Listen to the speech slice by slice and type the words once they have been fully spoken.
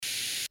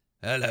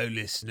Hello,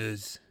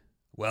 listeners.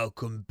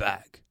 Welcome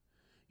back.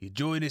 You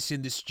join us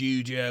in the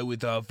studio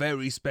with our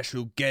very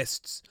special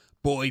guests,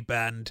 boy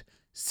band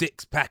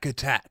Six Pack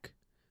Attack.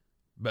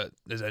 But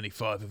there's only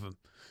 5 of them.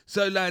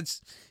 So,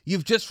 lads,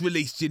 you've just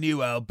released your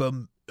new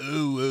album,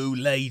 Ooh Ooh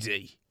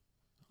Lady.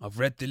 I've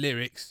read the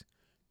lyrics.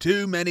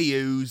 Too many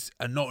oohs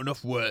and not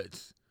enough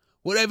words.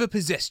 Whatever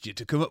possessed you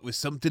to come up with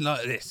something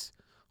like this?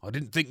 I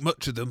didn't think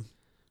much of them.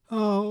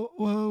 Oh,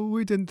 well,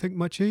 we didn't think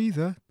much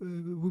either.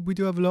 We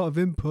do have a lot of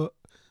input.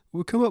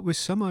 We'll come up with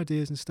some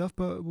ideas and stuff,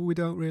 but we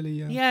don't really...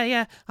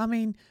 Yeah. I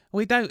mean,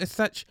 we don't as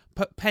such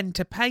put pen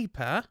to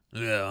paper.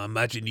 Yeah, I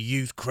imagine you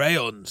use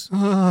crayons.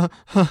 No.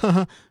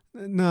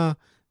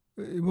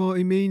 What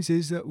he means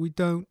is that we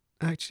don't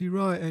actually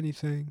write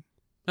anything.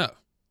 Oh.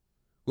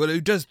 Well, who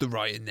does the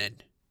writing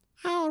then?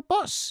 Our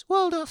boss,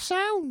 World of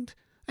Sound,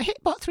 a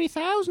Hitbot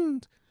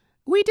 3000.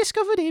 We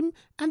discovered him,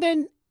 and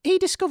then he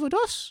discovered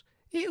us.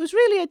 It was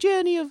really a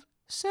journey of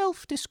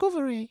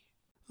self-discovery.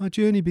 Our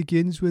journey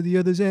begins where the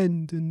others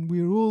end, and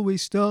we are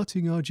always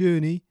starting our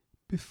journey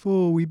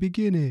before we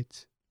begin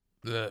it.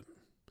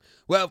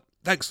 Well,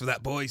 thanks for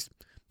that, boys.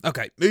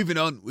 Okay, moving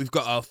on, we've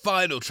got our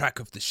final track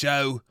of the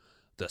show,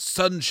 The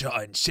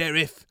Sunshine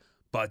Sheriff,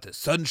 by the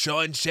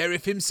Sunshine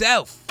Sheriff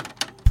himself.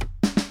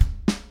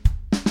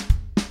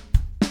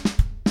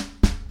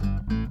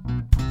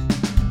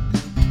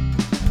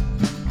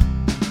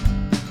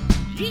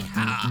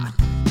 Yeehaw!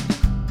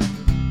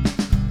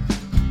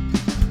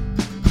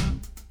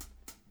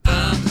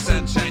 I'm the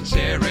Sunshine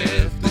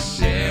Sheriff, the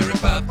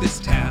sheriff of this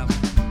town.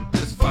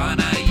 With fine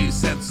I use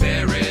sans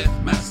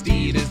serif, my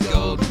steed is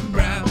golden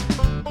brown.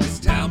 This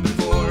town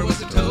before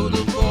was a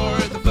total bore,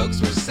 the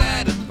folks were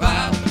sad and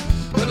vile.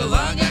 But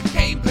along I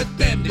came, put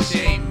them to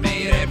shame,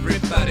 made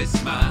everybody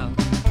smile.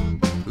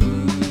 Ooh,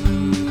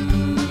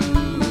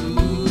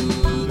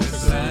 the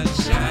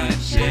Sunshine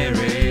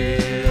Sheriff.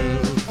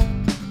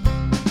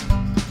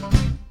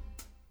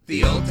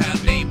 The old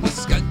town name was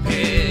Skunk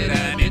Pit,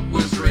 and it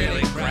was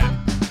really crap.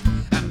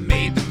 I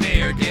made the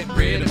mayor get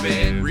rid of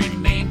it,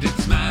 renamed it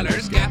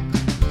Smiler's Gap.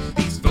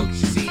 These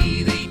folks, you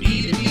see, they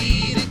needed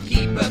me to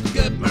keep up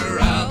good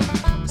morale.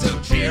 So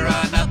cheer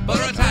on up,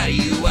 or I'll tie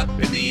you up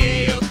in the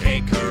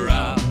A-OK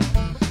Corral.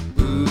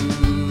 Ooh,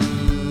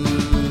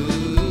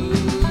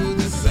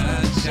 the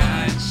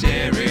Sunshine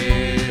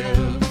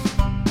Sheriff.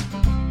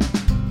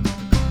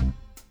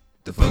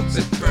 The folks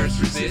at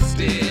first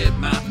resisted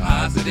my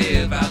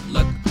positive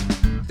outlook.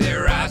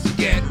 Their eyes would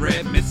get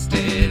red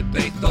misted,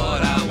 they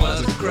thought I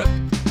was a crook.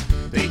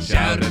 They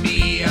shouted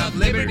me of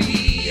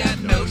liberty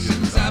and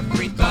notions of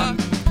free thought,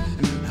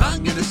 and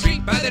hung in the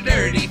street by their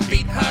dirty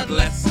feet, hard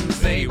lessons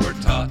they were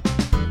taught.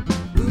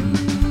 Ooh,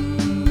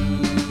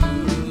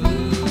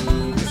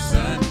 the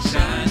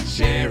Sunshine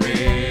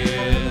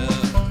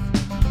Sheriff.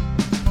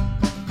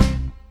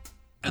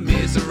 A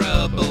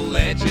miserable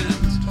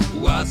legend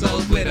was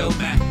old Widow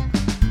Mac.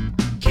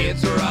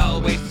 Kids were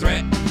always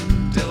threatened,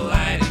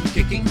 delight in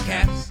kicking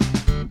cats.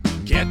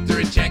 Kept her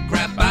in check,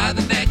 grabbed by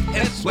the neck,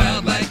 head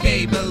swelled like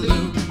a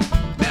balloon.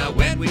 Now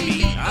when we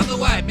meet on the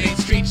wide main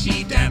street,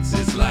 she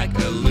dances like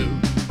a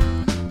loon.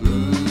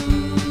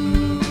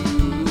 Ooh,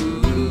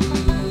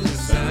 the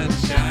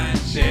Sunshine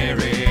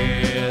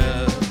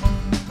Sheriff.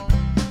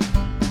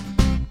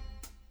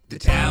 The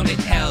town had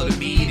held a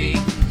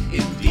meeting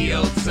in the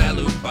old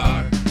saloon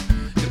bar.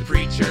 The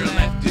preacher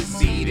left his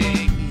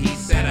seating, he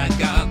said I'd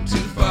gone too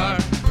far.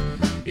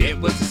 It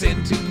was a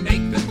sin to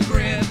make them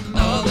grin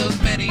all those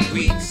many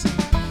weeks.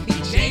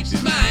 He changed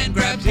his mind,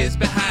 grabbed his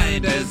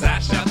behind as I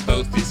shot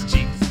both his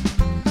cheeks.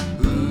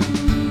 Ooh,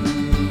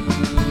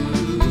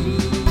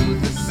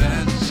 the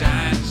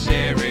Sunshine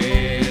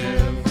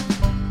Sheriff.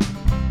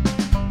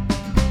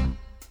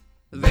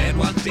 Then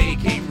one day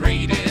came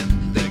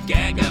raiding the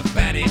gang of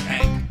Fatty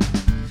Hank.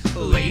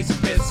 Laser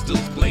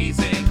pistols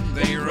blazing,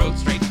 they rode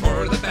straight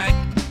for the bank.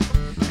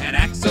 An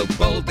axe so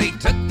bold they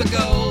took the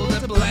gold,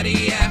 a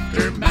bloody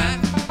aftermath.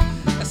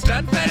 A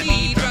stunned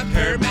Fatty dropped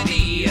her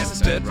many as I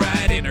stood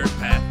right in her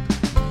path.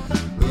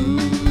 Ooh,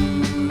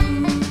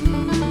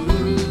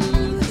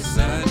 the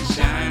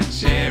Sunshine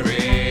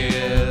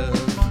Sheriff.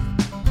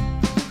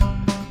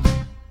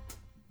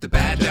 The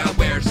badge I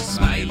wear's a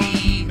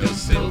smiley, no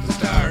silver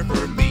star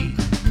for me.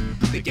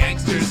 The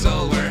gangsters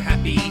all were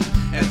happy,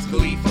 as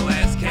gleeful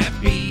as can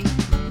be.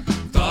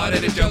 Thought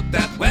it a joke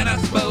that when I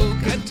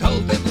spoke and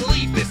told them to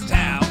leave this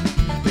town,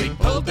 they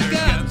pulled their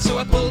guns, so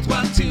I pulled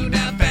one too.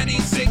 Now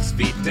Fanny's 6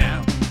 feet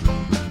down.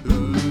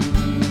 Ooh,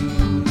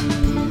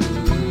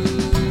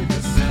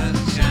 the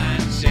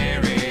Sunshine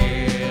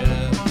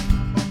Sheriff.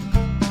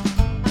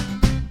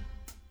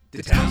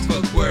 The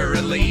townsfolk were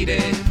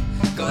elated,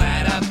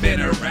 glad I've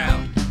been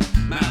around.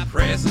 My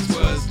presence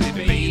was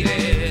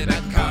debated,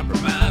 a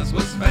compromise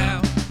was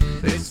found.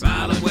 They'd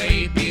smile and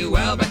wave, be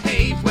well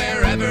behaved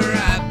wherever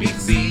I'd be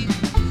seen.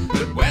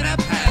 But when I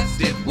passed,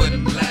 it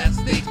wouldn't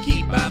last, they'd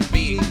keep on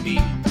being me.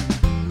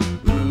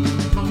 Ooh,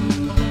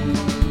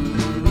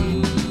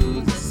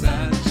 the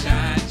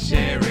Sunshine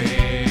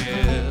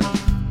Sheriff.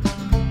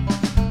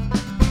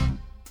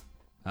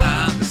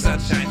 I'm the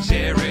Sunshine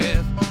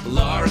Sheriff,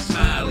 Laura Smiley.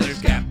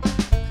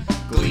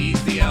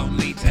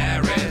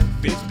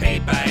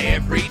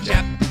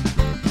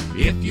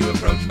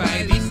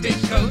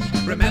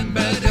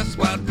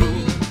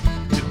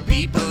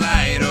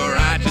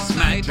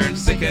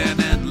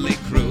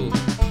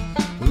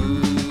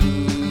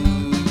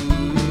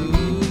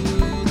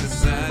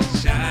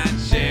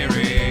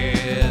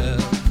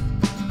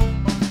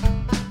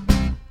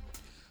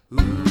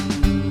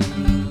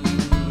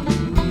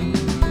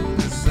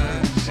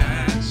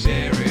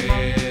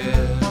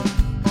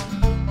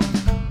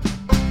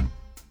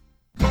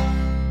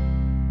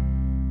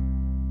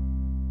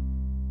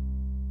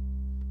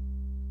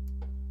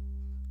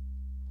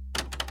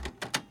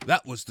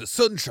 was the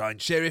Sunshine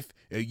Sheriff,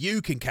 who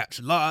you can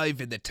catch live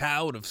in the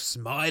town of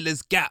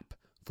Smiler's Gap,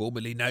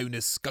 formerly known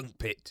as Skunk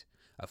Pit.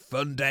 A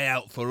fun day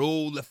out for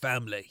all the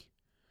family.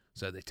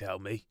 So they tell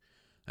me.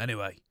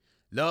 Anyway,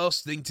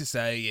 last thing to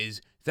say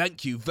is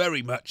thank you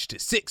very much to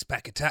Six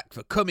Pack Attack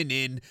for coming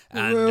in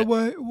and...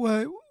 Wait,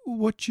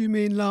 what do you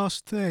mean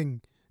last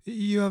thing?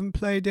 You haven't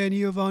played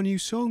any of our new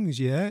songs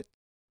yet?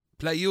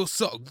 Play your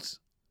songs?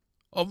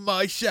 On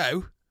my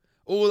show?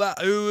 All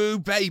that ooh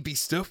baby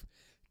stuff?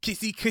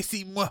 Kissy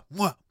kissy mwah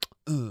mwah.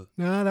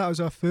 No, that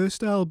was our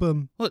first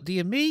album. What do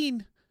you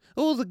mean?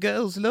 All the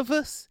girls love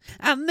us,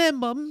 and their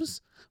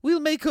mums. We'll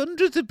make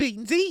hundreds of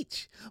beans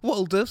each.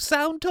 Waldorf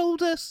Sound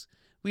told us.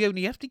 We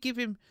only have to give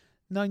him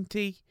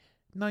 90,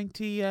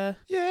 Yeah,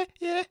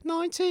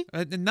 90.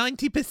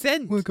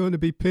 90%. We're going to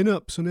be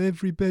pin-ups on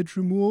every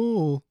bedroom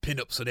wall.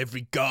 Pin-ups on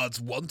every guard's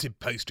wanted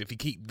poster if you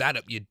keep that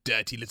up, you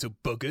dirty little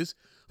buggers.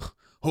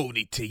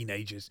 Horny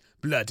teenagers.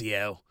 Bloody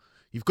hell.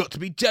 You've got to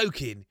be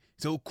joking.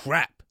 It's all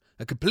crap.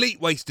 A complete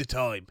waste of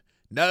time.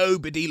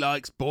 Nobody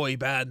likes boy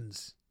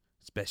bands.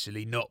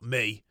 Especially not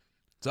me.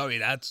 Sorry,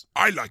 lads.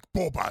 I like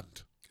boy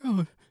band.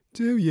 Oh,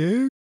 do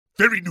you?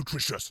 Very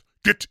nutritious.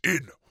 Get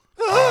in.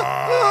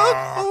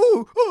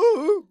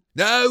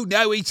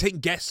 No eating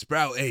guest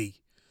sprouty.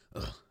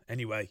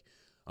 Anyway,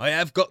 I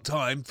have got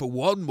time for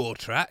one more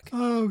track.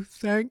 Oh,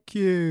 thank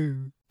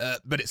you.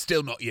 But it's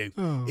still not you.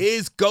 Oh.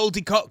 Here's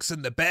Goldie Cox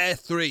and the Bear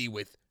 3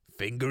 with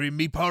Finger in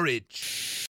Me Porridge.